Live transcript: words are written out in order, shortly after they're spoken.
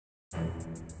I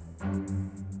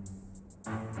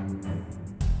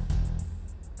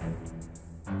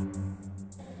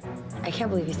can't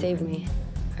believe he saved me.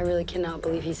 I really cannot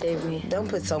believe he saved me. Don't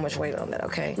put so much weight on that,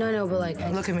 okay? No, but like...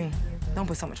 Look at me. Don't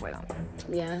put so much weight on it.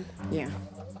 Yeah? Yeah.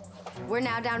 We're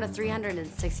now down to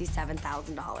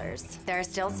 $367,000. There are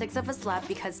still 6 of us left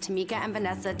because Tamika and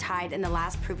Vanessa tied in the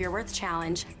last Prove Your Worth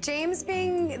challenge. James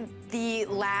being the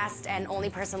last and only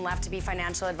person left to be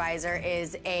financial advisor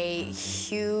is a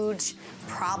huge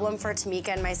problem for Tamika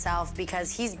and myself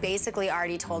because he's basically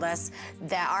already told us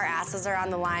that our asses are on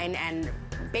the line and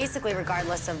basically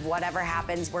regardless of whatever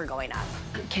happens, we're going up.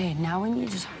 Okay, now we need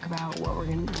to talk about what we're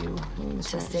gonna do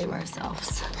to save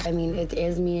ourselves. I mean, it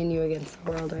is me and you against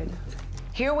the world right now.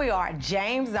 Here we are.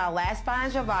 James is our last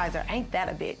financial advisor. Ain't that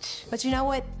a bitch? But you know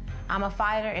what? I'm a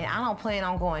fighter, and I don't plan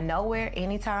on going nowhere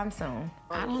anytime soon.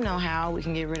 I don't know how we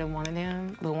can get rid of one of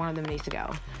them, but one of them needs to go.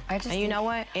 And you know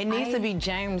what? It needs to be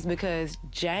James because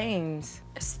James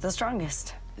is the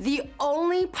strongest. The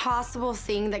only possible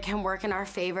thing that can work in our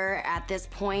favor at this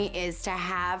point is to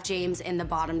have James in the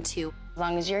bottom 2. As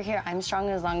long as you're here, I'm strong.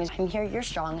 As long as I'm here, you're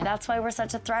strong. That's why we're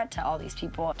such a threat to all these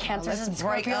people. Cancers and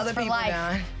break Scorpios other for people life.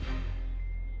 down.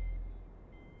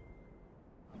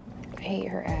 I hate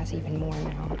her ass even more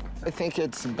now. I think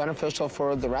it's beneficial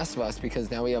for the rest of us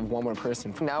because now we have one more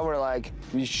person. Now we're like,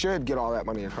 we should get all that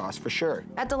money across, for sure.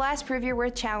 At the last Prove Your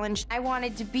Worth challenge, I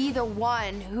wanted to be the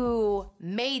one who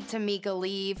made Tamika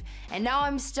leave, and now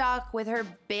I'm stuck with her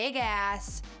big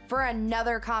ass for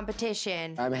another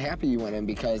competition. I'm happy you went in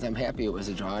because I'm happy it was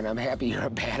a draw, and I'm happy you're a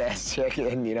badass chick,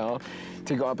 and you know,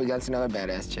 to go up against another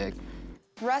badass chick.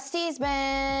 Rusty's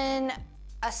been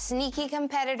a sneaky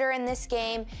competitor in this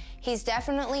game. He's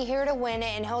definitely here to win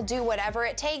it, and he'll do whatever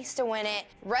it takes to win it.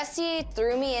 Rusty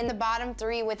threw me in the bottom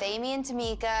 3 with Amy and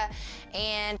Tamika,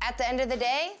 and at the end of the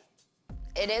day,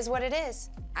 it is what it is.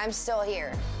 I'm still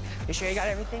here. You sure you got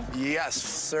everything? Yes,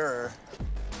 sir.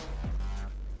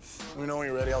 Let me know when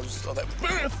you're ready. I'll just throw that.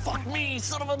 Fuck me,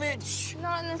 son of a bitch!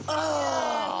 Not in this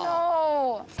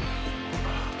no.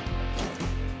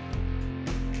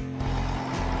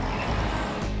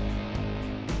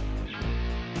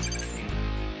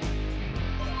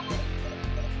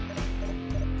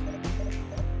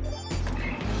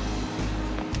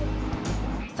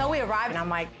 So we arrived, and I'm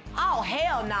like, oh,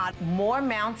 hell nah. More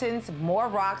mountains, more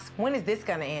rocks. When is this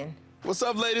gonna end? What's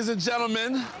up, ladies and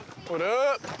gentlemen? What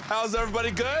up? How's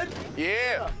everybody good?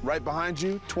 Yeah. Right behind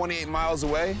you, 28 miles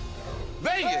away,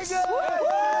 Vegas!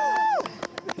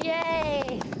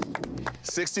 Yay!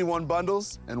 61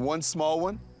 bundles and 1 small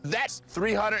one. That's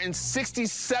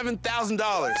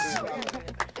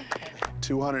 $367,000.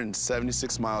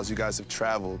 276 miles you guys have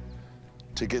traveled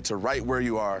to get to right where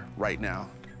you are right now.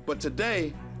 But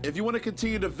today, if you want to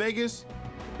continue to Vegas,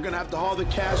 you're gonna have to haul the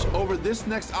cash over this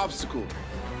next obstacle,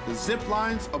 the zip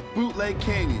lines of Bootleg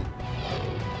Canyon.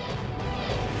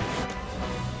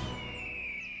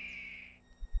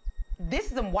 This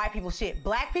is some white people shit.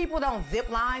 Black people don't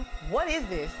zip line. What is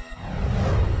this?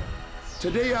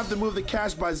 Today you have to move the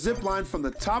cash by zip line from the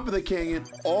top of the canyon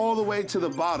all the way to the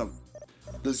bottom.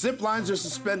 The zip lines are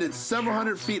suspended several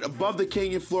hundred feet above the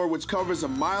canyon floor, which covers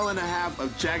 1.5 miles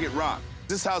of jagged rock.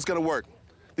 This is how it's gonna work.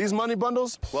 These money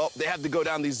bundles, well, they have to go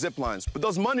down these zip lines, but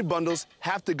those money bundles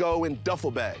have to go in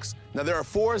duffel bags. Now, there are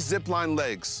 4 zip line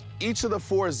legs. Each of the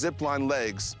 4 zip line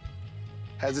legs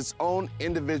has its own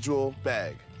individual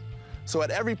bag. So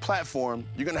at every platform,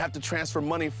 you're gonna have to transfer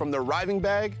money from the arriving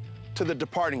bag to the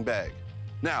departing bag.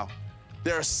 Now,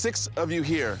 there are 6 of you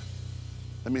here.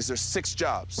 That means there's 6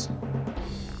 jobs.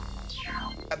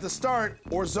 At the start,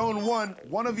 or zone 1,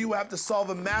 one of you will have to solve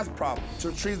a math problem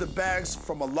to retrieve the bags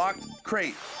from a locked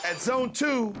crate. At zone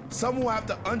 2, someone will have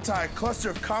to untie a cluster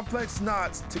of complex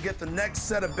knots to get the next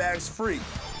set of bags free.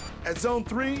 At zone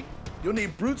 3, you'll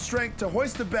need brute strength to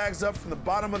hoist the bags up from the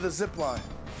bottom of the zip line.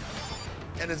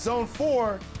 And at zone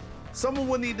 4, someone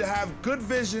will need to have good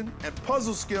vision and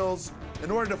puzzle skills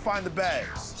in order to find the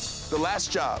bags. The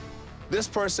last job, this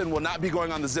person will not be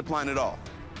going on the zip line at all.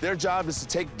 Their job is to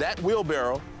take that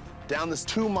wheelbarrow down this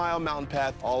 2-mile mountain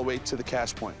path all the way to the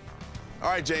cash point. All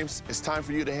right, James, it's time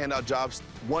for you to hand out jobs,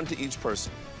 1 to each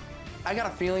person. I got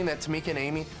a feeling that Tamika and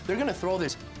Amy, they're gonna throw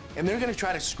this, and they're gonna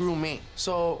try to screw me.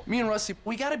 So me and Rusty,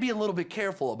 we gotta be a little bit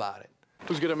careful about it.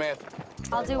 Who's good at math?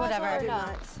 I'll do whatever.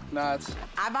 Knots.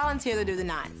 I volunteer to do the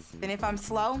knots. And if I'm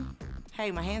slow,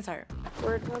 hey, my hands hurt.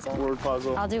 Word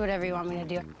puzzle. I'll do whatever you want me to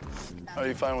do. Are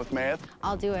you fine with math?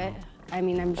 I'll do it. I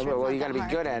mean, I'm sure. Well, it's you not gotta be that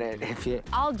good hard. at it if you.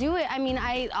 I'll do it. I mean,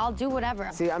 I'll do whatever.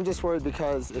 See, I'm just worried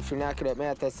because if you're not good at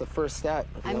math, that's the first step.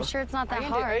 You know? I'm sure it's not that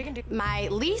hard. My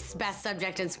least best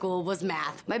subject in school was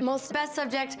math. My most best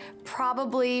subject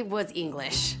probably was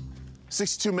English.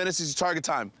 62 minutes is your target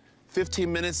time.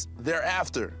 15 minutes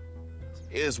thereafter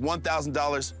is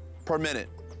 $1,000 per minute.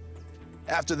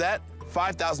 After that,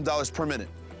 $5,000 per minute.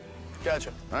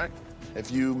 Gotcha. All right?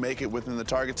 If you make it within the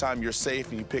target time, you're safe,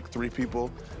 and you pick 3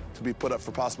 people to be put up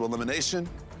for possible elimination.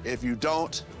 If you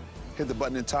don't, hit the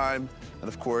button in time, and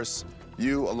of course,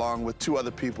 you, along with 2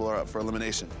 other people, are up for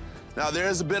elimination. Now, there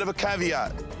is a bit of a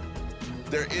caveat.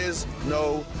 There is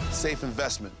no safe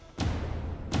investment.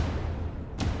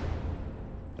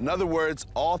 In other words,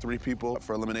 all 3 people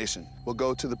for elimination will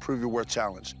go to the Prove Your Worth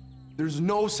challenge. There's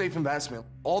no safe investment.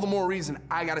 All the more reason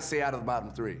I gotta stay out of the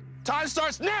bottom 3. Time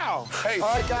starts now! Hey,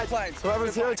 All right, guys.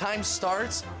 Whoever's here. Time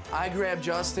starts, I grab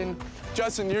Justin.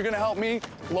 Justin, you're gonna help me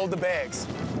load the bags.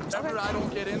 After I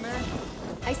don't get in there,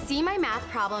 I see my math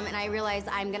problem and I realize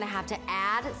I'm gonna have to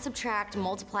add, subtract,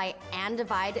 multiply, and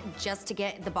divide just to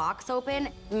get the box open.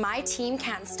 My team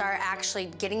can't start actually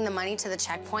getting the money to the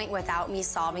checkpoint without me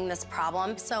solving this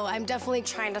problem, so I'm definitely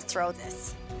trying to throw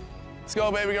this. Let's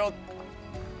go, baby girl.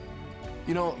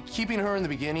 you know, keeping her in the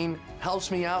beginning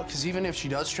helps me out, because even if she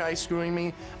does try screwing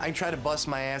me, I can try to bust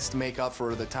my ass to make up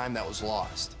for the time that was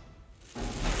lost.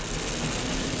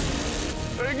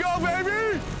 There you go,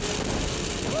 baby!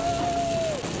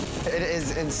 It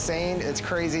is insane. It's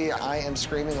crazy. I am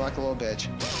screaming like a little bitch.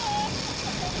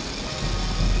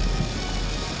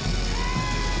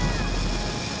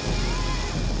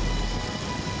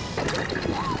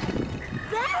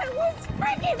 That was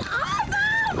freaking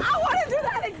awesome! I want to do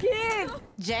that again!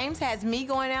 James has me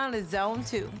going down to zone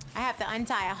 2. I have to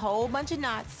untie a whole bunch of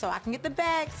knots so I can get the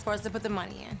bags for us to put the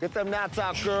money in. Get them knots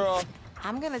out, girl.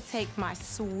 I'm gonna take my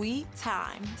sweet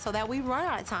time so that we run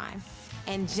out of time.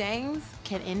 And James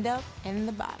can end up in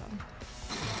the bottom.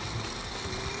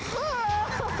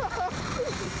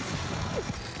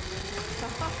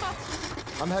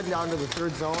 I'm heading down to the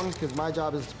 3rd zone because my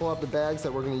job is to pull up the bags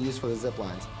that we're going to use for the zip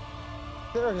lines.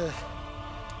 There it is.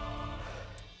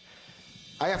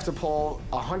 I have to pull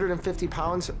 150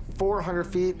 pounds, 400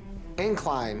 feet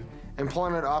incline, and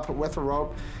pulling it up with a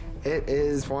rope. It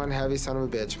is one heavy son of a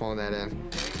bitch pulling that in.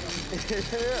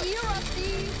 You,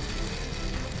 Rusty.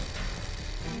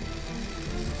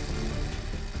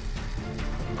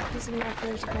 Using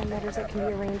markers, crime letters that can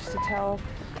be arranged to tell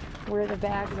where the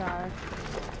bags are.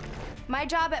 My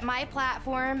job at my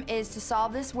platform is to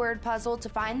solve this word puzzle to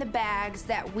find the bags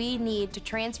that we need to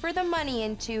transfer the money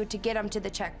into to get them to the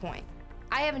checkpoint.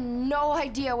 I have no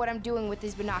idea what I'm doing with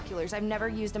these binoculars. I've never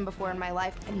used them before in my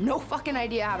life and no fucking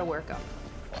idea how to work them.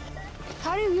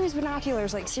 How do you use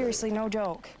binoculars? Like, seriously, no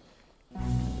joke.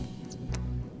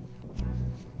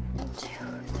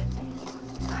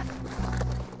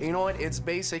 You know what? It's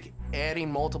basic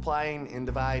adding, multiplying, and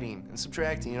dividing, and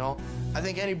subtracting, you know? I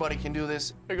think anybody can do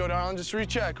this. Here you go, darling. Just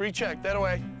recheck, that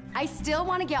away. I still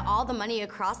want to get all the money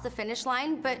across the finish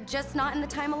line, but just not in the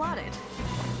time allotted.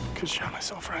 Could shot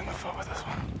myself right in the foot with this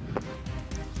one.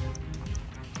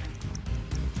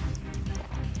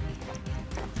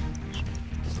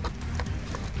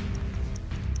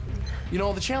 You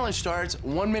know, the challenge starts,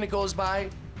 1 minute goes by,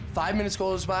 5 minutes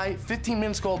goes by, 15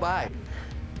 minutes go by.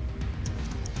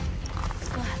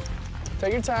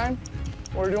 Take your time.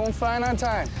 We're doing fine on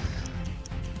time.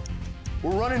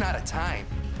 We're running out of time.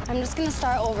 I'm just gonna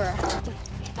start over.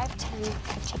 5, 10,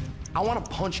 15. I want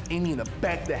to punch Amy in the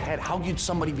back of the head. How could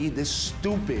somebody be this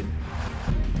stupid?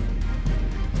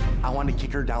 I want to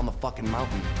kick her down the fucking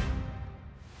mountain.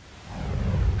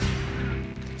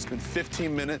 It's been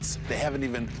 15 minutes. They haven't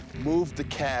even moved the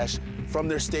cash from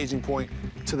their staging point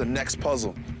to the next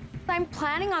puzzle. I'm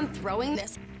planning on throwing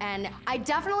this, and I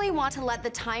definitely want to let the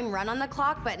time run on the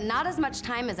clock, but not as much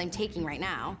time as I'm taking right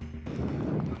now.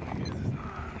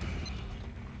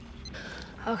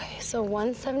 Okay, so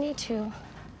 172.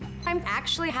 I'm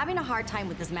actually having a hard time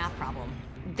with this math problem.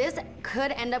 This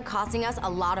could end up costing us a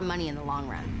lot of money in the long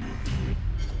run.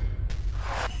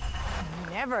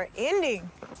 Never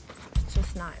ending. It's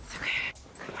just not. It's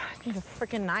okay. I need a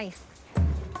freaking knife.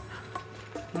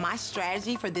 My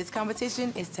strategy for this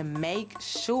competition is to make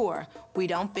sure we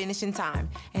don't finish in time,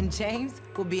 and James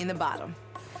will be in the bottom.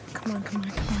 Come on, come on,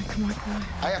 come on, come on, come on.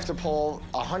 I have to pull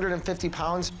 150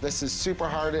 pounds. This is super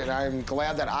hard, and I'm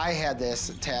glad that I had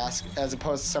this task as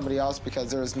opposed to somebody else, because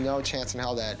there was no chance in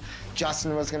hell that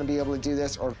Justin was going to be able to do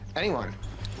this, or anyone.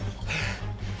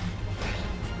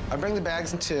 I bring the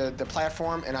bags into the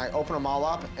platform, and I open them all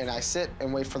up, and I sit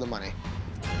and wait for the money.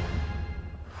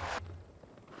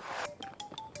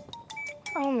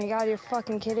 Oh my God, you're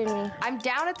fucking kidding me. I'm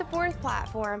down at the 4th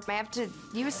platform. I have to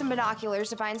use some binoculars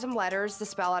to find some letters to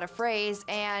spell out a phrase,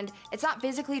 and it's not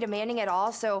physically demanding at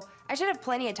all, so I should have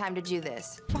plenty of time to do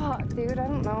this. Fuck, dude, I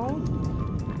don't know.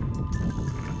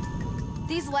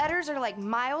 These letters are like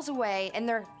miles away, and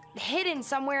they're hidden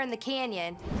somewhere in the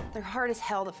canyon. They're hard as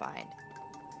hell to find.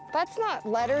 That's not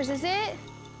letters, is it?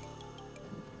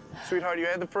 Sweetheart, you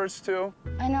had the first 2.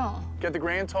 I know. Get the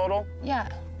grand total, Yeah.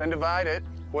 then divide it.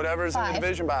 Whatever's in the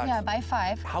division box. Yeah, by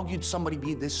 5. How could somebody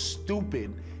be this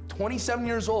stupid, 27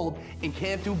 years old, and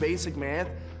can't do basic math?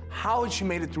 How has she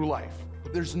made it through life?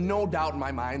 There's no doubt in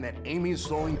my mind that Amy is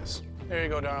throwing this. Here you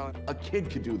go, darling. A kid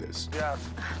could do this. Yeah.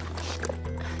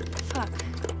 Fuck.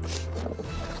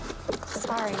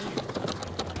 Sorry.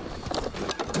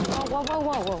 Whoa, whoa, whoa,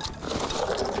 whoa, whoa.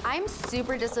 I'm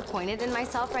super disappointed in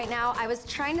myself right now. I was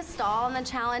trying to stall on the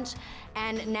challenge,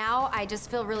 and now I just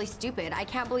feel really stupid. I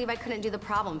can't believe I couldn't do the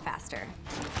problem faster.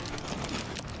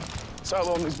 Start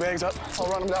loading these bags up. I'll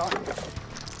run them down.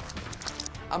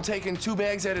 I'm taking 2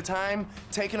 bags at a time,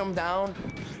 taking them down.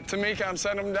 Tamika, I'm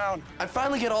sending them down. I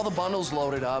finally get all the bundles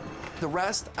loaded up. The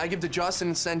rest, I give to Justin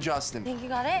and send Justin. Think you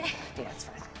got it? Yeah, it's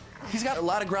fine. He's got a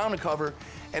lot of ground to cover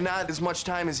and not as much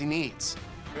time as he needs.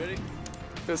 Ready?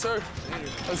 Yes, sir.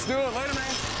 Let's do it. Later,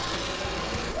 man.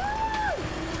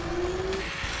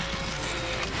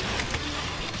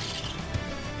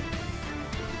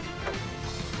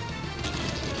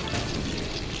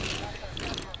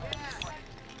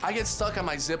 I get stuck on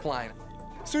my zip line.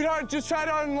 Sweetheart, just try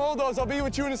to unload those. I'll be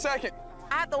with you in a second.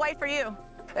 I have to wait for you.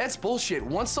 That's bullshit.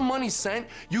 Once the money's sent,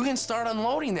 you can start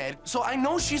unloading that. So I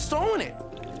know she's throwing it.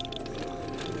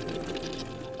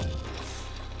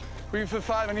 We can fit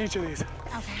 5 in each of these.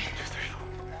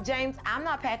 Okay. James, I'm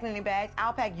not packing any bags.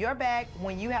 I'll pack your bag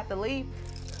when you have to leave.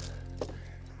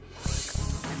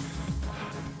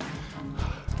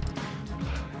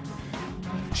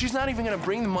 She's not even gonna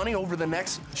bring the money over the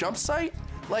next jump site?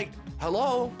 Like,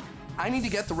 hello? I need to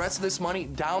get the rest of this money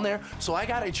down there, so I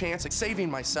got a chance at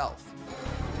saving myself.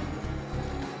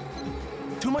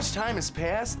 Too much time has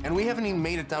passed, and we haven't even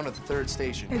made it down to the 3rd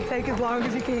station. And take as long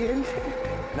as you can.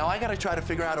 Now I gotta try to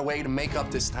figure out a way to make up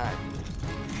this time.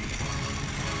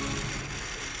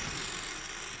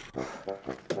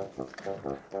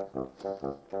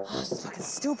 This is fucking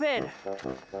stupid.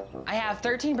 I have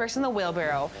 13 bricks in the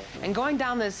wheelbarrow, and going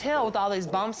down this hill with all these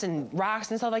bumps and rocks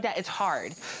and stuff like that, it's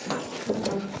hard.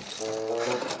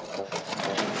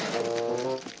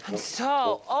 I'm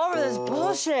so over this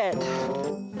bullshit.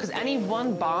 Because any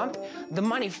one bump, the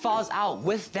money falls out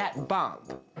with that bump.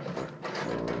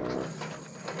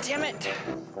 Damn it.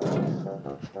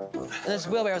 And this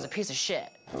wheelbarrow's a piece of shit.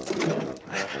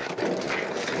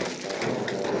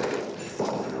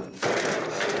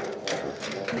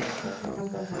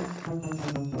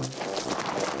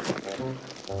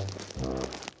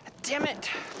 Damn it.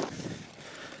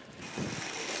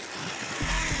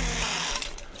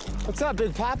 What's up,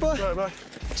 Big Papa? All right, bye.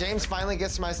 James finally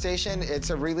gets to my station. It's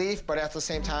a relief, but at the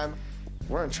same time,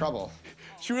 we're in trouble.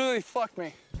 She really fucked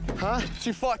me. Huh?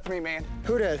 She fucked me, man.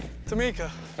 Who did?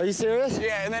 Tamika. Are you serious?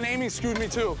 Yeah, and then Amy screwed me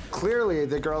too. Clearly,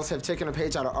 the girls have taken a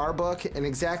page out of our book, and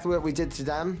exactly what we did to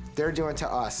them, they're doing to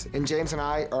us. And James and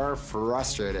I are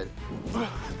frustrated.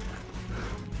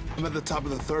 I'm at the top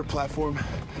of the 3rd platform.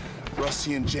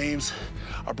 Rusty and James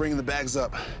are bringing the bags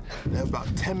up. They have about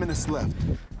 10 minutes left.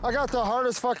 I got the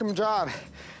hardest fucking job,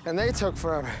 and they took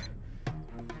forever.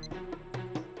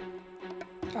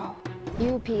 Oh,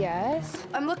 UPS?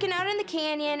 I'm looking out in the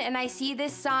canyon, and I see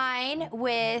this sign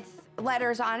with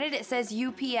letters on it. It says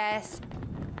UPS.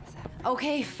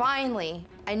 Okay, finally.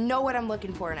 I know what I'm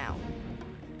looking for now.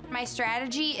 My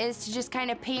strategy is to just kind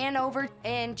of pan over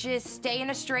and just stay in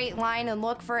a straight line and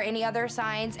look for any other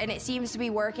signs, and it seems to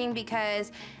be working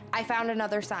because I found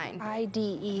another sign.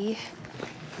 IDE.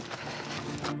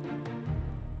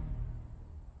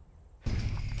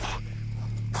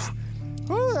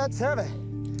 Ooh, that's heavy.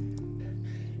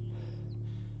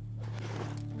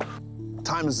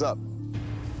 Time is up.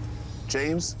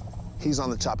 James, he's on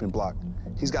the chopping block.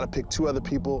 He's got to pick 2 other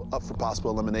people up for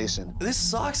possible elimination. This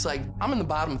sucks. Like, I'm in the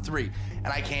bottom 3, and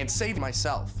I can't save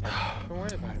myself. Don't worry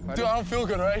about it, buddy. Dude, I don't feel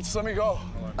good, all right? Just let me go.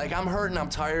 Like, I'm hurting, I'm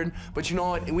tired, but you know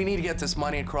what? We need to get this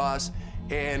money across,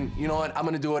 and you know what? I'm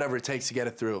gonna do whatever it takes to get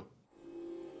it through.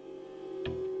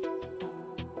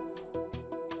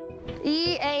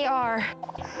 EAR.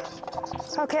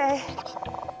 Okay.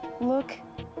 Look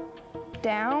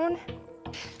down.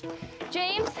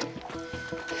 James?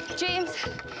 James,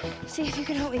 see if you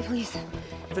can help me, please.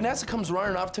 Vanessa comes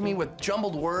running up to me with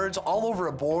jumbled words all over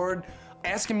a board,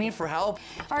 asking me for help.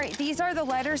 All right, these are the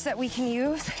letters that we can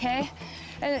use, okay?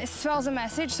 And it spells a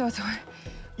message, so it's...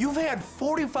 You've had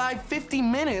 45, 50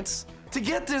 minutes to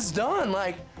get this done.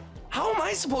 Like, how am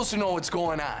I supposed to know what's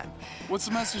going on? What's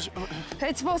the message?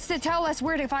 It's supposed to tell us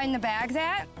where to find the bags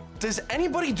at. Does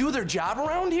anybody do their job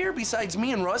around here besides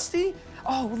me and Rusty?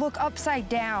 Oh, look upside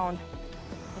down.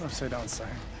 What upside down sign?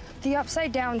 The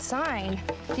upside down sign.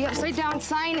 The upside down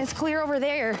sign is clear over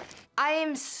there. I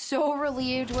am so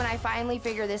relieved when I finally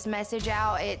figured this message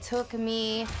out. It took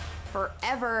me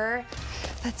forever.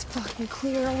 That's fucking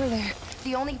clear over there.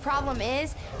 The only problem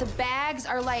is the bags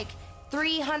are like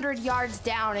 300 yards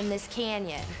down in this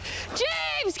canyon.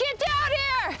 James, get down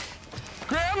here!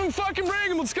 Grab him, fucking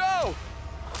bring him, let's go!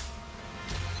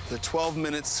 They're 12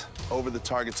 minutes over the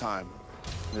target time.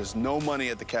 There's no money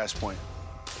at the cash point.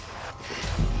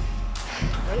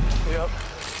 Yep.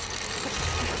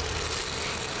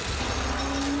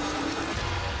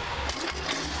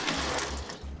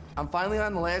 I'm finally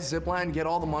on the last zip line to get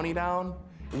all the money down.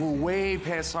 We're way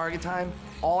past target time.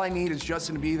 All I need is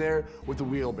Justin to be there with the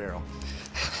wheelbarrow.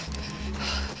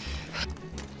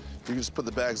 You can just put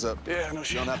the bags up. Yeah, no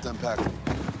shit. You don't have to unpack them.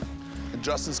 And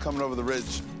Justin's coming over the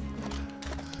ridge.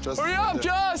 Justin, Hurry up,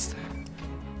 Just!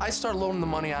 I start loading the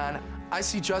money on. I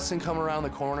see Justin come around the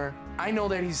corner. I know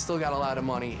that he's still got a lot of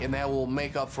money, and that will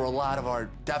make up for a lot of our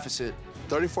deficit.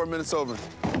 34 minutes over.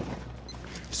 You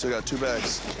still got 2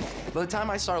 bags. By the time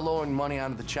I start loading money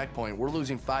onto the checkpoint, we're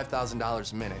losing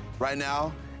 $5,000 a minute. Right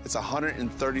now, it's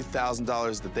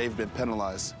 $130,000 that they've been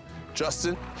penalized.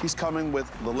 Justin, he's coming with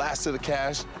the last of the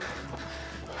cash.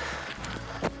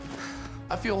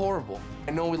 I feel horrible.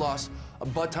 I know we lost a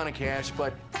butt ton of cash,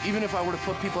 but even if I were to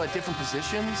put people at different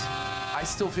positions, I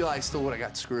still feel I still would have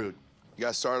got screwed. You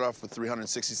guys started off with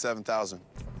 $367,000.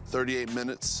 38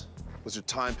 minutes was your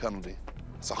time penalty.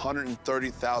 It's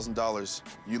 $130,000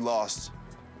 you lost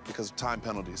because of time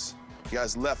penalties. You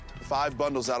guys left 5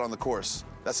 bundles out on the course.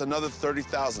 That's another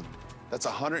 $30,000. That's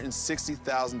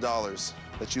 $160,000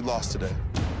 that you lost today.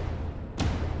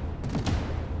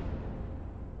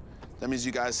 That means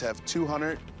you guys have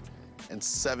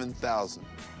 $207,000.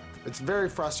 It's very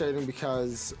frustrating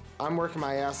because I'm working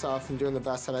my ass off and doing the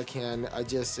best that I can. I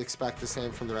just expect the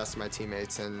same from the rest of my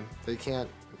teammates, and they can't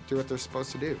do what they're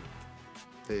supposed to do.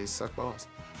 They suck balls.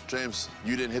 James,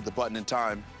 you didn't hit the button in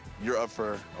time. You're up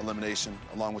for elimination,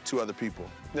 along with 2 other people.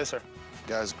 Yes, sir.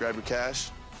 Guys, grab your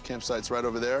cash. Campsite's right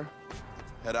over there.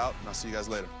 Head out, and I'll see you guys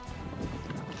later.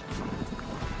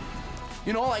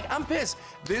 You know, like, I'm pissed.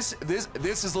 This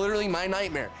is literally my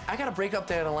nightmare. I gotta break up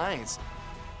that alliance.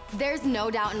 There's no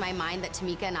doubt in my mind that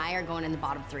Tamika and I are going in the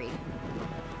bottom 3.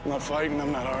 I'm not fighting,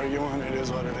 I'm not arguing. It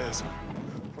is what it is.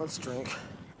 Let's drink.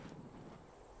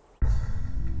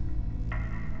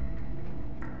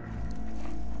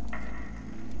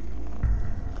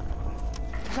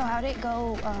 So how'd it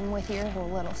go with your whole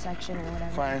little section or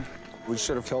whatever? Fine. We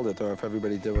should have killed it though if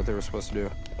everybody did what they were supposed to do.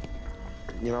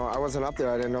 You know, I wasn't up there.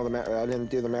 I didn't know I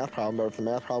didn't do the math problem. But if the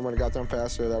math problem would have got done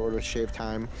faster, that would have shaved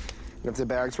time. And if the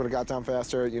bags would have got done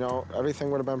faster, you know,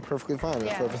 everything would have been perfectly fine.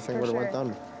 Yeah, if everything would have went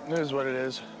done. It is what it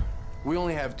is. We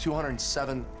only have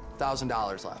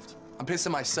 $207,000 left. I'm pissed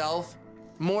at myself.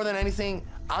 More than anything,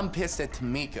 I'm pissed at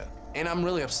Tamika. And I'm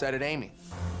really upset at Amy.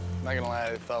 I'm not gonna lie,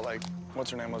 I felt like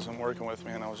what's her name wasn't working with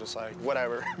me, and I was just like,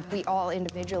 whatever. We all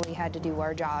individually had to do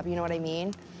our job, you know what I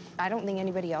mean? I don't think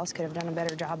anybody else could have done a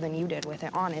better job than you did with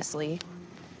it, honestly.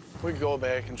 We could go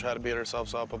back and try to beat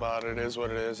ourselves up about it. It is what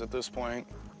it is at this point.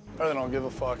 I really don't give a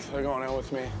fuck. They're going in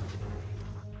with me.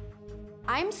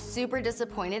 I'm super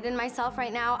disappointed in myself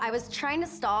right now. I was trying to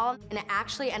stall, and it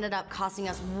actually ended up costing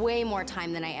us way more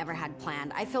time than I ever had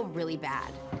planned. I feel really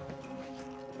bad.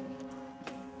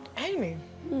 Amy,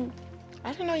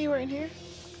 I didn't know you were in here.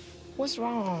 What's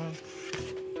wrong?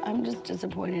 I'm just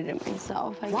disappointed in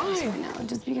myself, I guess, right now.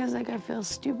 Just because, like, I feel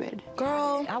stupid.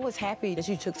 Girl, I was happy that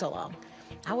you took so long.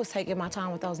 I was taking my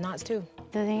time with those knots, too.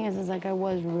 The thing is like, I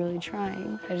was really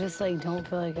trying. I just, like, don't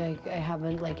feel like I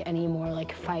haven't, like, any more,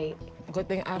 like, fight. Good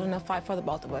thing I had enough fight for the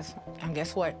both of us. And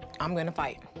guess what? I'm gonna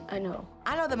fight. I know.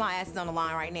 I know that my ass is on the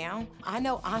line right now. I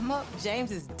know I'm up. James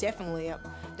is definitely up.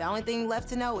 The only thing left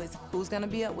to know is who's gonna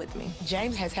be up with me.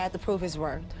 James has had to prove his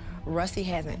worth. Rusty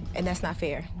hasn't, and that's not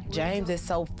fair. James is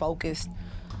so focused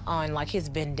on, like, his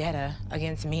vendetta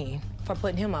against me for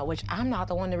putting him up, which I'm not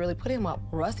the one that really put him up.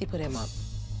 Rusty put him up.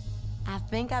 I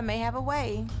think I may have a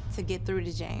way to get through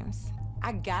to James.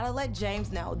 I gotta let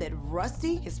James know that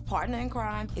Rusty, his partner in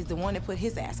crime, is the one that put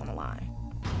his ass on the line.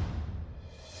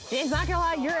 It's not gonna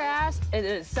lie, your ass in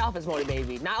itself has motivated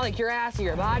me. Not like your ass or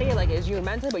your body, like as you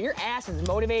mentally, but your ass has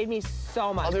motivated me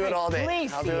so much. I'll do it all day.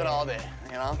 Please I'll do it all day.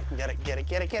 You know? Get it.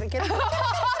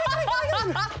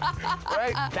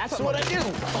 Right? That's what I do.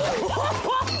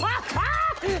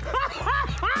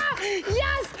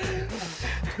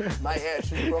 Yes! My ass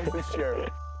just broke this chair.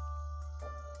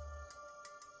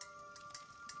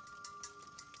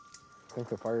 I think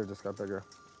the fire just got bigger.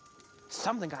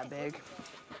 Something got big.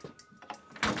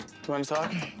 You want to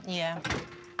talk? Yeah.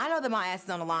 I know that my ass is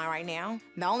on the line right now.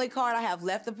 The only card I have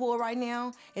left to pull right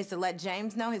now is to let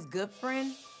James know his good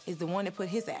friend is the one that put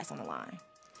his ass on the line.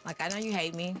 Like, I know you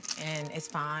hate me, and it's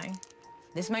fine.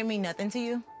 This may mean nothing to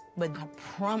you, but I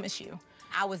promise you,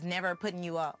 I was never putting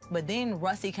you up. But then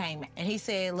Rusty came, and he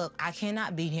said, look, I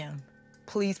cannot beat him.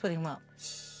 Please put him up.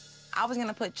 I was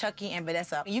gonna put Chucky and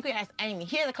Vanessa up. You can ask Amy.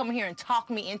 He had to come in here and talk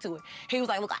me into it. He was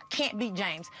like, look, I can't beat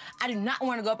James. I do not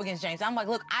want to go up against James. I'm like,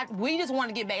 look, we just want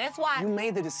to get back. That's why. You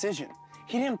made the decision.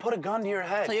 He didn't put a gun to your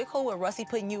head. So you're cool with Rusty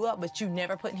putting you up, but you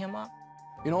never putting him up?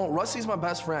 You know, Rusty's my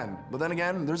best friend. But then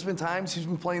again, there's been times he's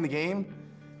been playing the game.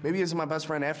 Maybe he isn't my best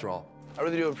friend after all. I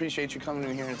really do appreciate you coming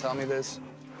in here and telling me this.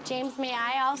 James, may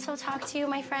I also talk to you,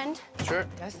 my friend? Sure.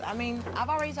 I mean, I've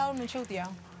already told him the truth, yo.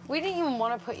 We didn't even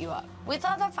want to put you up. We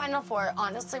thought the Final Four,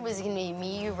 honestly, was going to be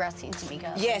me, you, Rusty, and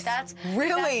Tamika. Yes, that's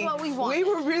really. That's what we wanted. We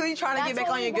were really trying to get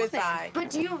back on your good side. But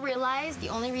do you realize the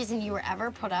only reason you were ever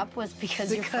put up was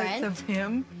because your friend? Because of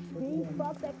him?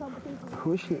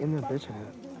 Who is she in the bitch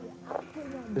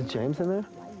at? Is James in there?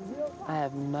 I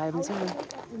have not even seen him.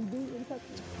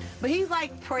 But he's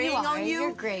like preying on you.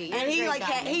 You're great. And he like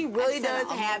he really does I've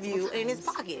said it have you in his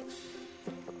pocket.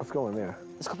 Let's go in there.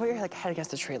 Let's go put your like head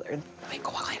against the trailer. Wait,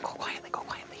 go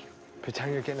quietly.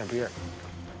 Pretend you're getting a beer.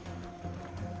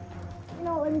 You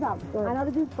know, let me talk. I know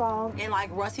this is strong. And like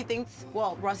Rusty thinks,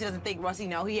 well, Rusty doesn't think, Rusty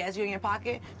know he has you in your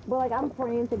pocket. But like I'm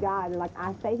praying to God, and like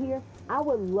I stay here, I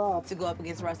would love to go up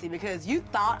against Rusty because you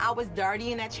thought I was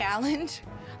dirty in that challenge.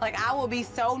 Like I will be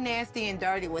so nasty and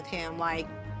dirty with him. Like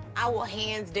I will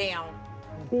hands down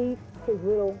beat his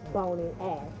little bony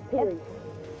ass. Period.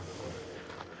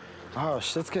 Oh,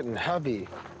 shit's getting heavy.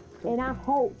 And I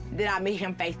hope that I meet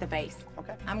him face to face.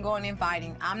 Okay. I'm going in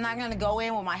fighting. I'm not gonna go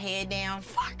in with my head down.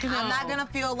 Fuck no. I'm not gonna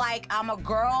feel like I'm a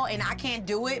girl and I can't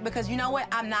do it because you know what?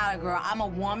 I'm not a girl. I'm a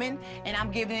woman and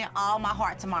I'm giving it all my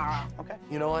heart tomorrow. Okay.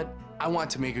 You know what? I want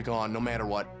Tamika gone no matter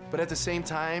what. But at the same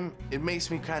time, it makes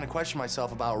me kind of question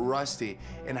myself about Rusty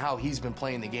and how he's been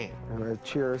playing the game.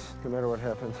 Cheers, no matter what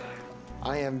happens.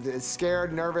 I am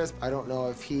scared, nervous. I don't know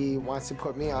if he wants to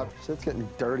put me up. Shit's getting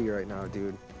dirty right now,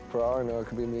 dude. For all I know, it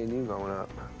could be me and you going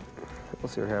up. We'll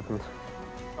see what happens.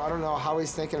 I don't know how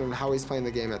he's thinking and how he's playing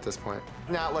the game at this point.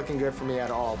 Not looking good for me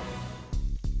at all.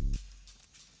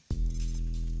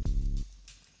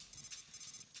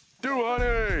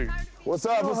 Honey! What's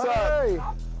up? What's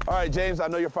up? All right, James, I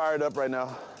know you're fired up right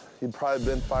now. You've probably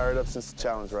been fired up since the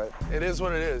challenge, right? It is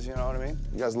what it is, you know what I mean?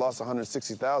 You guys lost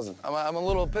 160,000. I'm a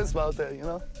little pissed about that, you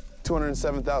know?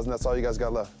 207,000, that's all you guys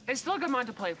got left. It's still a good amount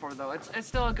to play for, though. It's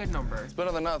still a good number. It's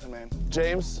better than nothing, man.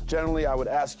 James, generally I would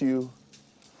ask you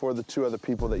for the 2 other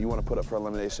people that you want to put up for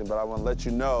elimination, but I want to let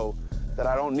you know that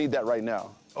I don't need that right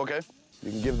now. Okay.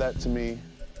 You can give that to me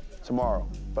tomorrow.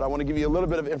 But I want to give you a little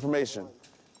bit of information.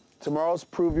 Tomorrow's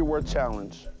Prove Your Worth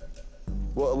challenge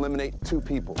will eliminate 2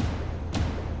 people.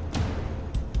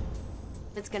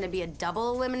 It's gonna be a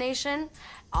double elimination.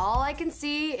 All I can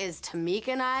see is Tamika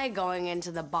and I going into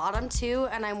the bottom 2,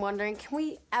 and I'm wondering, can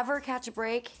we ever catch a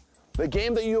break? The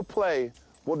game that you play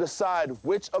will decide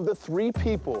which of the 3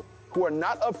 people who are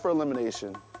not up for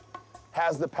elimination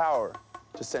has the power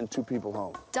to send 2 people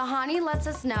home. Dahani lets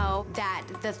us know that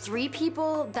the 3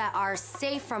 people that are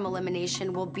safe from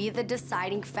elimination will be the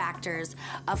deciding factors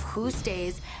of who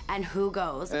stays and who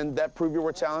goes. And that Prove Your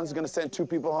Worth challenge is gonna send 2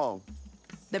 people home.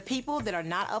 The people that are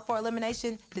not up for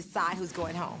elimination decide who's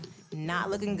going home. Not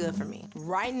looking good for me.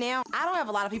 Right now, I don't have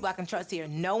a lot of people I can trust here.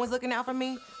 No one's looking out for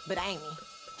me, but Amy.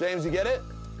 James, you get it?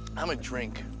 I'm a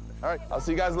drink. All right, I'll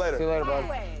see you guys later. See you later, bud.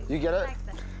 You get it?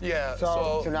 Yeah,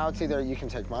 So now it's either you can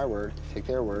take my word, take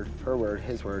their word, her word,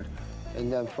 his word,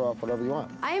 and then throw up whatever you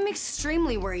want. I am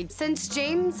extremely worried. Since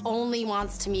James only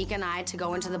wants Tamika and I to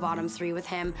go into the bottom 3 with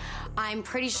him, I'm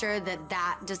pretty sure that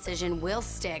that decision will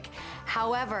stick.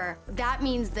 However, that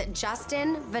means that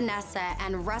Justin, Vanessa,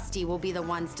 and Rusty will be the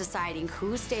ones deciding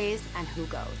who stays and who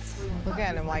goes. Look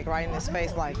at him like right in his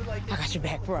face like, I got your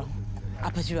back, bro. I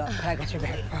put you up, but I got your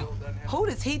back, bro. Who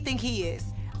does he think he is?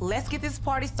 let's get this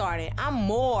party started. I'm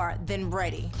more than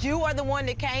ready. You are the one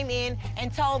that came in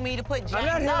and told me to put James up.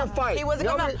 I'm not here to fight. He wasn't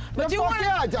coming up. But you want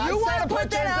to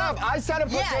put that up. I said to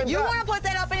put James up. You want to put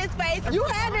that up in his face. You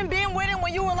haven't been with him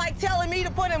when you were like telling me to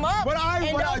put him up. Would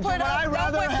I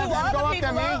rather have him go up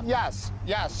than me? Yes,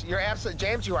 yes. You're absolutely,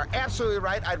 James, you are absolutely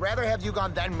right. I'd rather have you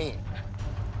gone than me.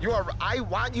 I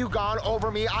want you gone over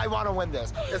me. I want to win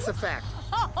this. It's a fact.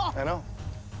 I know.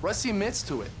 Rusty admits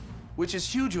to it, which is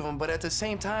huge of him, but at the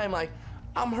same time, like,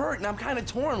 I'm hurt and I'm kind of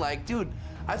torn. Like, dude,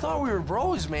 I thought we were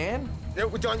bros, man.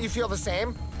 Don't you feel the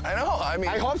same? I know, I mean.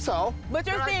 I hope so. But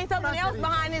you're seeing something else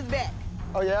behind his back.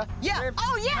 Oh, yeah? Yeah.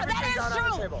 Oh, yeah,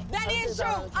 that is true. That is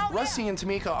true. Oh, Rusty and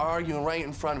Tamika are arguing right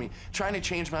in front of me, trying to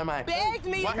change my mind. Begged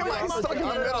me. Why am I stuck in the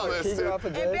middle of this,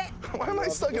 dude? Why am I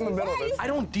stuck in the middle of this? I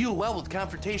don't deal well with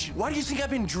confrontation. Why do you think I've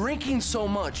been drinking so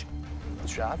much?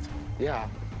 Shots? Yeah,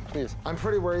 please. I'm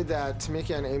pretty worried that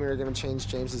Tamika and Amy are going to change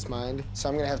James's mind, so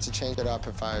I'm going to have to change it up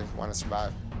if I want to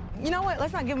survive. You know what?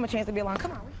 Let's not give him a chance to be alone.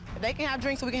 Come on. If they can have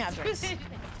drinks, we can have drinks. You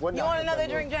want another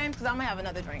drink, James? Because I'm going to have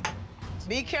another drink.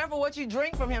 Be careful what you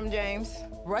drink from him, James.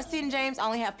 Rusty and James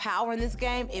only have power in this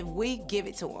game if we give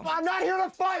it to them. I'm not here to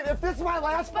fight. If this is my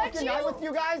last fucking night with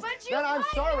you guys, then I'm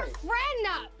sorry. Your friend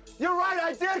up. You're right,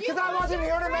 I did, because I wasn't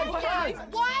here to make friends.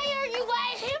 Why are you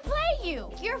letting him play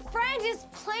you? Your friend is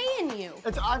playing you.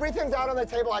 Everything's out on the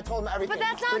table. I told him everything. But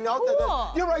that's not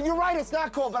cool. You're right, it's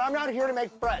not cool, but I'm not here to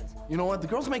make friends. You know what? The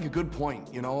girls make a good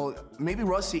point, you know? Maybe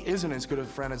Rusty isn't as good a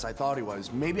friend as I thought he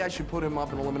was. Maybe I should put him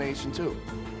up in elimination, too.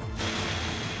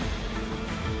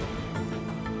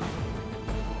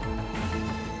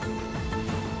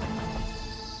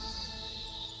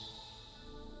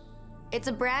 It's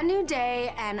a brand new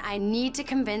day, and I need to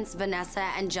convince Vanessa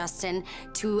and Justin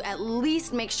to at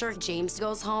least make sure James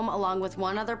goes home along with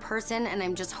one other person, and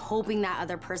I'm just hoping that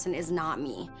other person is not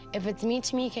me. If it's me,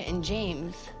 Tamika, and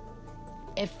James,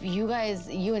 if you guys,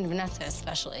 you and Vanessa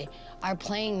especially, are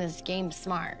playing this game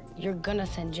smart, you're gonna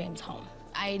send James home.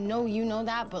 I know you know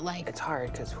that, but like... It's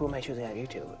hard, because who am I choosing out of you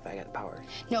two if I got the power?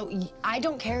 No, I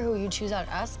don't care who you choose out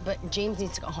of us, but James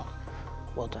needs to go home.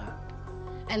 Well done.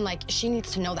 And like, she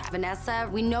needs to know that. Vanessa,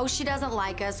 we know she doesn't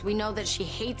like us. We know that she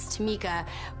hates Tamika,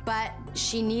 but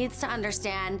she needs to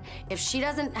understand if she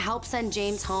doesn't help send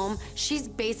James home, she's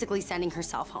basically sending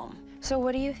herself home. So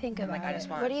what do you think about it?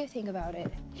 What do you think about it?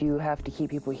 You have to keep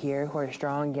people here who are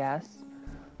strong, yes,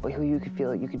 but who you could feel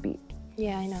like you could beat.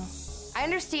 Yeah, I know. I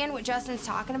understand what Justin's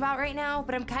talking about right now,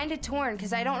 but I'm kind of torn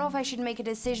because I don't know if I should make a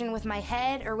decision with my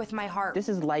head or with my heart. This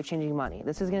is life-changing money.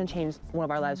 This is gonna change one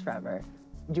of our lives forever.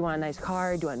 Do you want a nice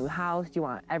car? Do you want a new house? Do you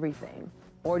want everything?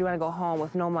 Or do you want to go home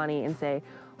with no money and say,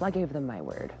 well, I gave them my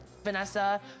word?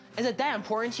 Vanessa, is it that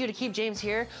important to you to keep James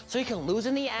here so he can lose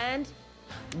in the end?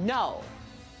 No.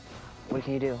 What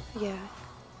can you do? Yeah,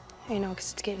 I know,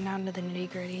 because it's getting down to the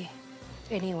nitty-gritty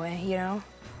anyway, you know?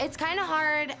 It's kind of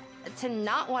hard to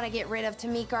not want to get rid of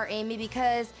Tamika or Amy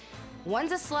because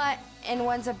one's a slut and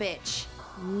one's a bitch.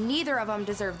 Neither of them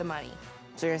deserve the money.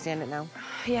 So you understand it now?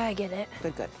 Yeah, I get it.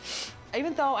 Good, good.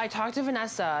 Even though I talked to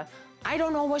Vanessa, I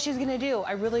don't know what she's gonna do.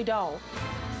 I really don't.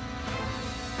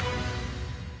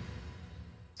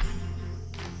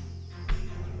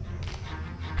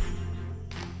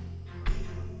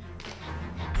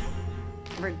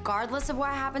 Regardless of what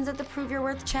happens at the Prove Your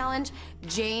Worth challenge,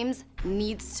 James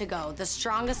needs to go. The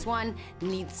strongest one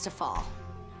needs to fall.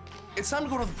 It's time to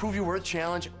go to the Prove Your Worth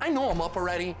challenge. I know I'm up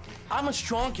already. I'm a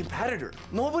strong competitor.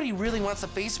 Nobody really wants to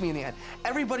face me in the end.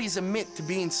 Everybody's admit to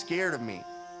being scared of me.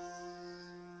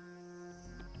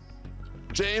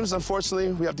 James,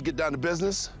 unfortunately, we have to get down to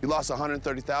business. You lost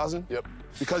 $130,000. Yep.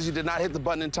 Because you did not hit the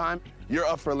button in time, you're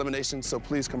up for elimination, so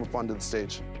please come up onto the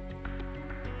stage.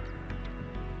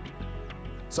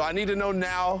 So I need to know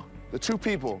now the two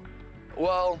people.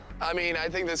 Well, I mean, I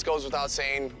think this goes without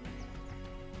saying.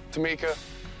 Tamika,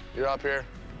 you're up here.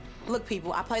 Look,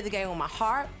 people, I played the game with my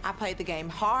heart, I played the game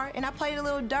hard, and I played it a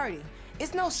little dirty.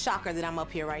 It's no shocker that I'm up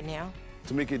here right now.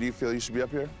 Tamika, do you feel you should be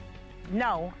up here?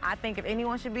 No, I think if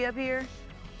anyone should be up here,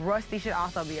 Rusty should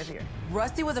also be up here.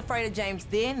 Rusty was afraid of James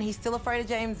then, and he's still afraid of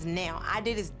James now. I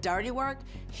did his dirty work.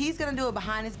 He's gonna do it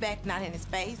behind his back, not in his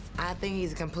face. I think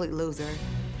he's a complete loser.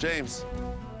 James.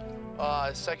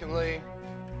 Secondly,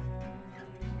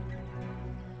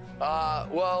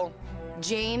 well...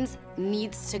 James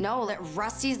needs to know that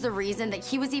Rusty's the reason that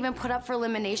he was even put up for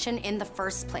elimination in the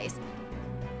first place.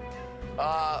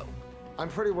 I'm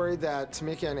pretty worried that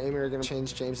Tamika and Amy are going to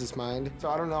change James's mind. So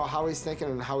I don't know how he's thinking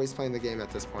and how he's playing the game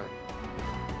at this point.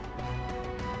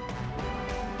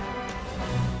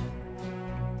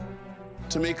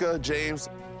 Tamika, James,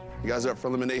 you guys are up for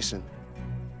elimination.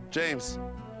 James,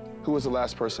 who was the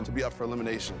last person to be up for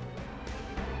elimination?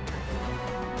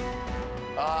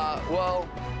 Well,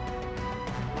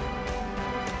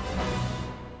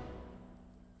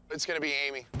 it's gonna be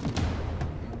Amy.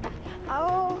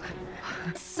 Oh.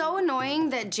 So annoying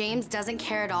that James doesn't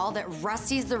care at all that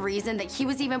Rusty's the reason that he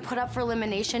was even put up for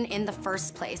elimination in the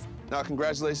first place. Now,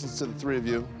 congratulations to the three of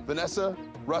you. Vanessa,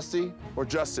 Rusty, or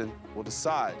Justin will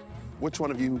decide which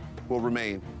one of you will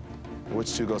remain and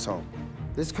which two goes home.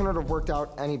 This couldn't have worked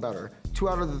out any better. 2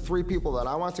 out of the 3 people that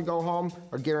I want to go home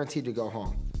are guaranteed to go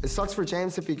home. It sucks for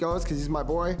James if he goes because he's my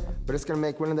boy, but it's gonna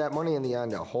make winning that money in the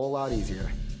end a whole lot easier.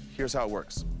 Here's how it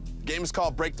works. The game is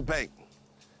called Break the Bank.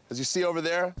 As you see over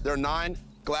there are 9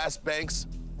 glass banks,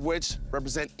 which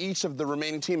represent each of the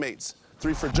remaining teammates.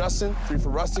 3 for Justin, 3 for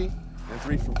Rusty, and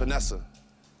 3 for Vanessa.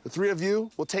 The 3 of you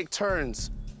will take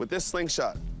turns with this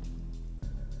slingshot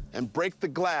and break the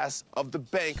glass of the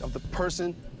bank of the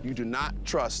person you do not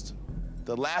trust.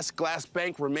 The last glass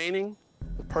bank remaining,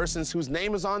 the person whose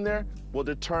name is on there, will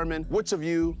determine which of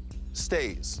you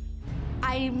stays.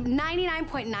 I'm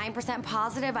 99.9%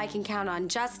 positive I can count on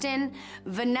Justin.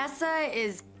 Vanessa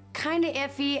is kind of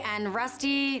iffy, and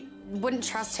Rusty wouldn't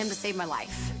trust him to save my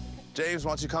life. James,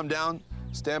 why don't you come down,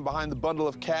 stand behind the bundle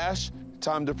of cash.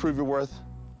 Time to prove your worth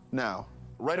now.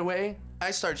 Right away,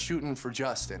 I start shooting for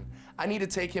Justin. I need to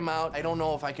take him out. I don't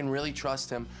know if I can really trust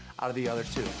him out of the other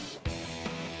 2.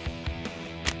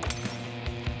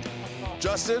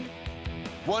 Justin,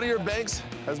 one of your banks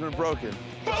has been broken.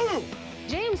 Boom!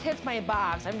 James hits my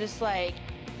box. I'm just like,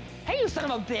 hey, you son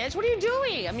of a bitch, what are you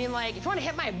doing? I mean, like, if you want to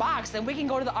hit my box, then we can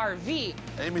go to the RV.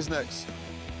 Amy's next.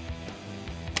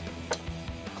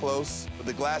 Close, but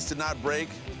the glass did not break.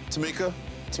 Tamika?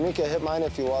 Tamika, hit mine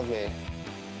if you love me.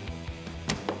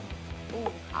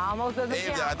 Ooh, almost doesn't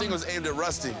count. I think it was aimed at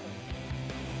Rusty.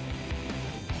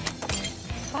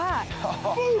 Fuck.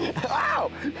 Oh.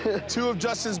 Wow! 2 of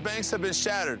Justin's banks have been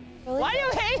shattered. Really? Why do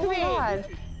you hate me? God.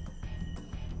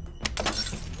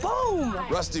 Boom!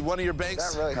 Rusty, one of your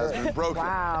banks has been broken.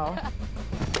 Wow.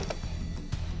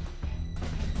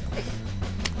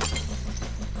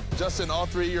 Justin, all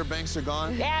 3 of your banks are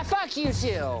gone? Yeah, fuck you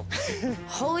 2.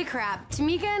 Holy crap.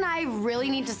 Tamika and I really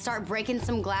need to start breaking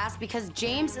some glass because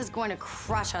James is going to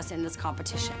crush us in this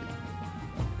competition.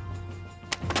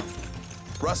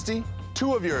 Rusty,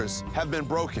 2 of yours have been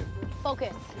broken.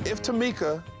 Focus. If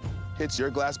Tamika hits your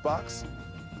glass box,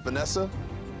 Vanessa,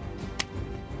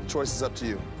 the choice is up to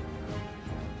you.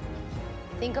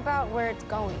 Think about where it's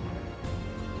going.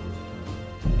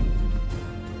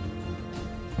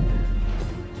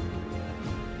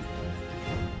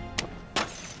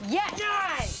 Yes!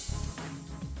 Nice!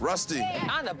 Rusty.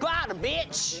 On the bottom,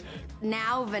 bitch!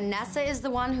 Now, Vanessa is the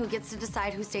one who gets to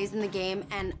decide who stays in the game,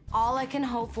 and all I can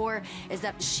hope for is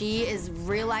that she is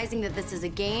realizing that this is a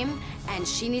game, and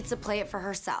she needs to play it for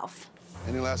herself.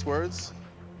 Any last words?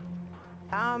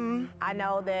 I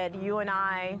know that you and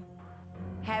I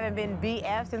haven't been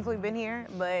BF since we've been here,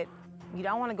 but you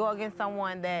don't want to go against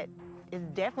someone that is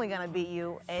definitely going to beat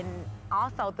you and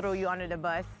also threw you under the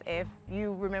bus. If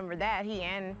you remember that, he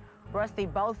and Rusty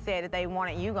both said that they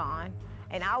wanted you gone.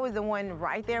 And I was the one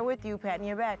right there with you, patting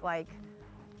your back, like,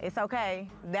 it's okay.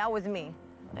 That was me.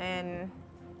 And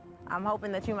I'm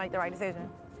hoping that you make the right decision.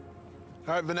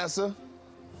 All right, Vanessa,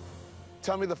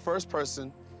 tell me the first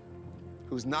person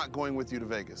who's not going with you to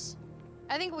Vegas.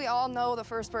 I think we all know the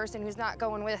first person who's not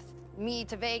going with me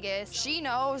to Vegas. She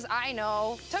knows, I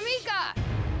know. Tamika!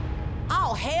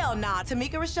 Oh, hell nah.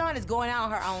 Tamika Rashawn is going out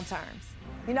on her own terms.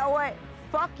 You know what?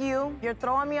 Fuck you. You're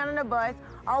throwing me under the bus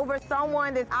over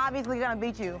someone that's obviously gonna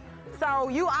beat you. So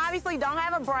you obviously don't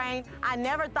have a brain. I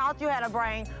never thought you had a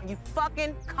brain. You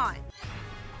fucking cunt.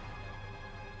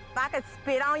 If I could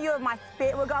spit on you, if my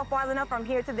spit would go far enough from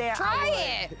here to there,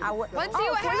 Try it. I would. Let's see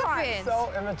what happens.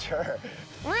 So immature.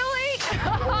 Really?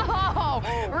 Oh,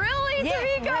 really, Yeah,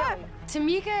 Tamika? really.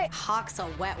 Tamika hawks a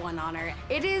wet one on her.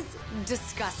 It is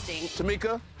disgusting.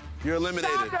 Tamika, you're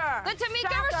eliminated. Shocker. The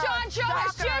Tamika Rashawn show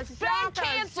has just been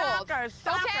canceled.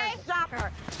 Okay?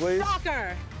 Shocker. Please,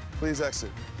 Shocker. please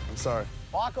exit. I'm sorry.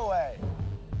 Walk away.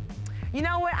 You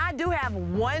know what? I do have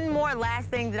one more last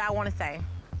thing that I want to say.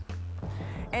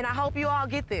 And I hope you all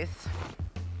get this.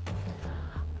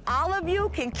 All of you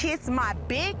can kiss my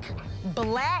big,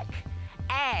 black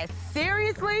ass.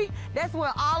 Seriously? That's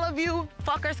what all of you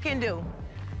fuckers can do.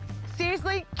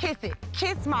 Seriously, kiss it.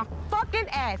 Kiss my fucking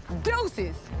ass.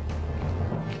 Deuces.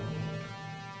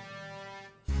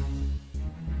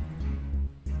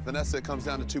 Vanessa, it comes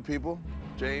down to 2 people,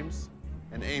 James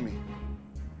and Amy.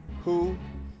 Who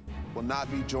will not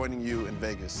be joining you in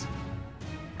Vegas?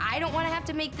 I don't want to have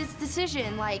to make this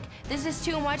decision. Like, this is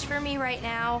too much for me right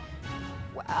now.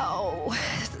 Wow,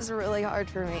 this is really hard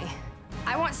for me.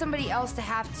 I want somebody else to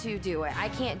have to do it. I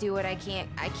can't do it. I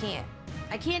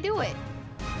can't do it.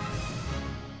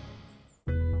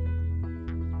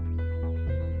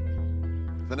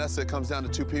 Vanessa, it comes down to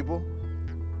two people,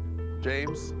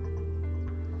 James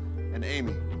and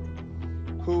Amy.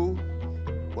 Who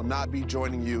will not be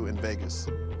joining you in Vegas?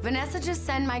 Vanessa just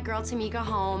sent my girl Tamika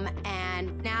home,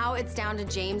 and now it's down to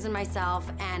James and myself,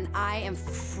 and I am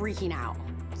freaking out.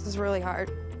 This is really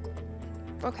hard.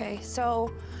 Okay,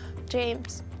 so,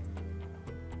 James,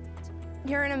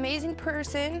 you're an amazing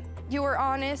person. You were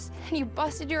honest, and you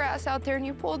busted your ass out there, and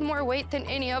you pulled more weight than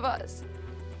any of us.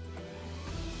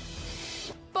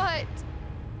 But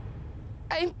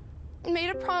I made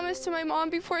a promise to my mom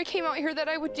before I came out here that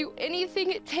I would do anything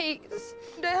it takes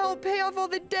to help pay off all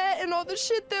the debt and all the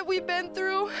shit that we've been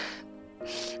through.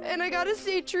 And I gotta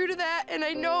stay true to that, and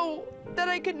I know that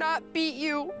I could not beat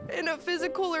you in a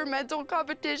physical or mental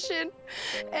competition.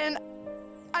 And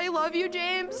I love you,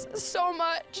 James, so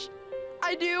much.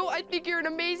 I do. I think you're an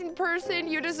amazing person.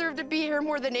 You deserve to be here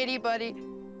more than anybody.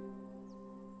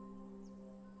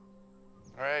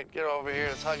 All right, get over here.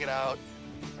 Let's hug it out.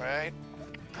 All right?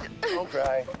 Don't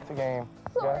cry. It's a game.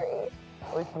 Sorry. Yeah?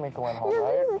 At least Tamika went home,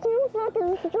 right? You're too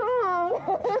fucking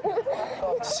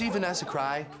strong. To see Vanessa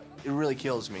cry, it really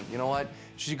kills me. You know what?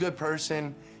 She's a good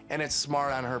person, and it's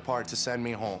smart on her part to send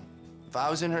me home. If I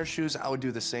was in her shoes, I would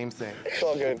do the same thing. It's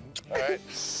all good. All right?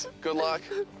 Good luck.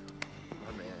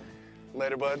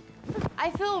 Later, bud.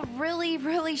 I feel really,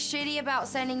 really shitty about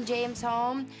sending James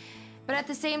home, but at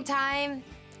the same time,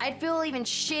 I'd feel even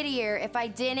shittier if I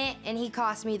didn't and he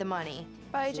cost me the money.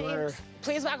 Bye, James.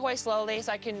 Please walk away slowly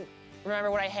so I can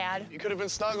remember what I had. You could have been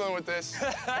snuggling with this.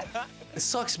 It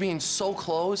sucks being so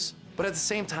close, but at the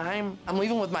same time, I'm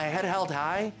leaving with my head held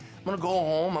high. I'm gonna go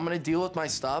home, I'm gonna deal with my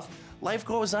stuff. Life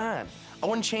goes on. I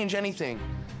wouldn't change anything.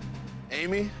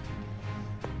 Amy,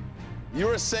 you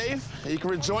are safe. You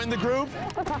can rejoin the group.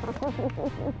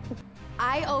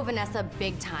 I owe Vanessa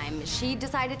big time. She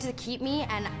decided to keep me,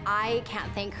 and I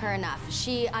can't thank her enough.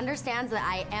 She understands that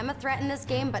I am a threat in this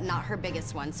game, but not her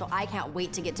biggest one, so I can't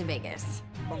wait to get to Vegas.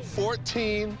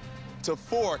 14 to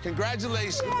 4.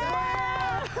 Congratulations.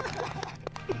 Yeah!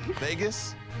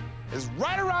 Vegas is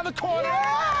right around the corner,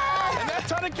 and that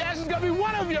ton of cash is gonna be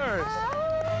one of yours.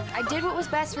 I did what was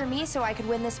best for me so I could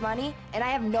win this money, and I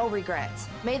have no regrets.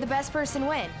 May the best person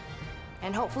win,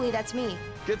 and hopefully that's me.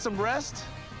 Get some rest.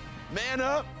 Man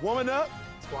up, woman up.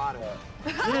 Squad up.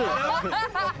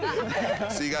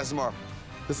 See you guys tomorrow.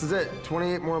 This is it.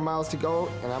 28 more miles to go,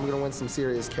 and I'm gonna win some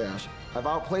serious cash. I've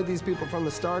outplayed these people from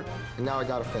the start, and now I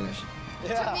gotta finish.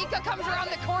 Yeah. Tamika comes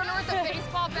around the corner with a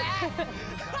baseball bat.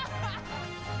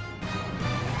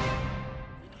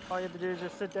 All you have to do is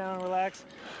just sit down, relax,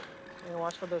 and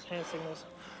watch for those hand signals.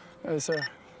 Yes, sir.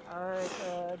 All right,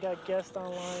 I got guest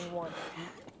on line 1.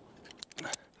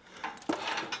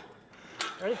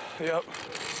 Ready? Yep.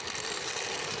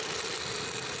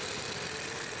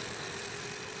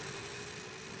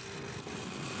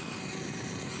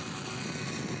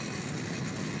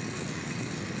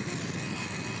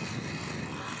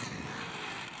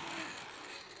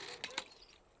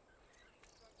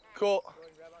 Cool.